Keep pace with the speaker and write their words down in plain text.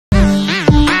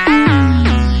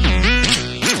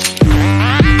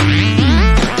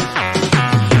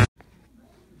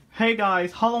Hey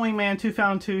guys, Halloween Man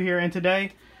 2002 here, and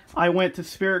today I went to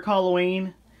Spirit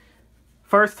Halloween.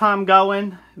 First time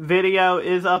going. Video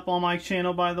is up on my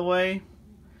channel, by the way.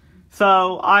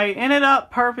 So I ended up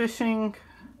purchasing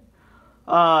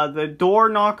the Door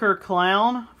Knocker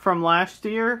Clown from last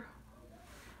year.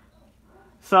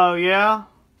 So yeah,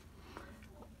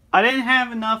 I didn't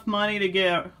have enough money to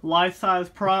get a life-size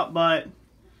prop, but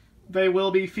they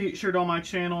will be featured on my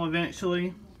channel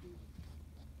eventually.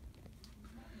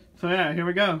 So yeah, here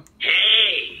we go.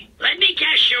 Hey, let me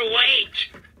guess your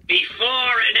weight. Before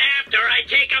and after I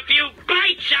take a few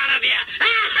bites out of you.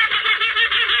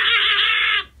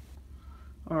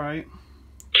 Alright.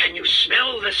 Can you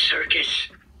smell the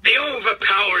circus? The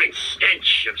overpowering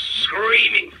stench of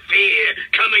screaming fear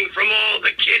coming from all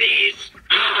the kiddies.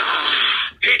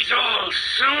 Ah, it's all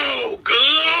so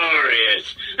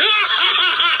glorious.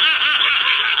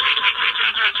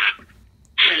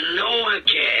 Hello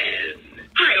again.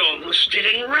 I almost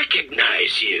didn't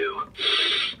recognize you.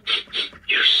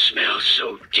 You smell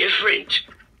so different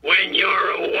when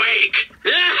you're awake.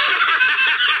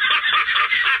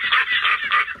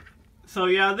 So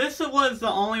yeah, this was the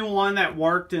only one that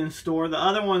worked in store. The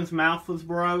other one's mouth was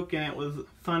broke and it was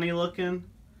funny looking.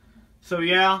 So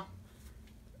yeah,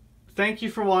 thank you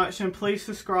for watching. Please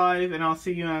subscribe and I'll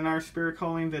see you in another Spirit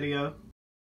Halloween video.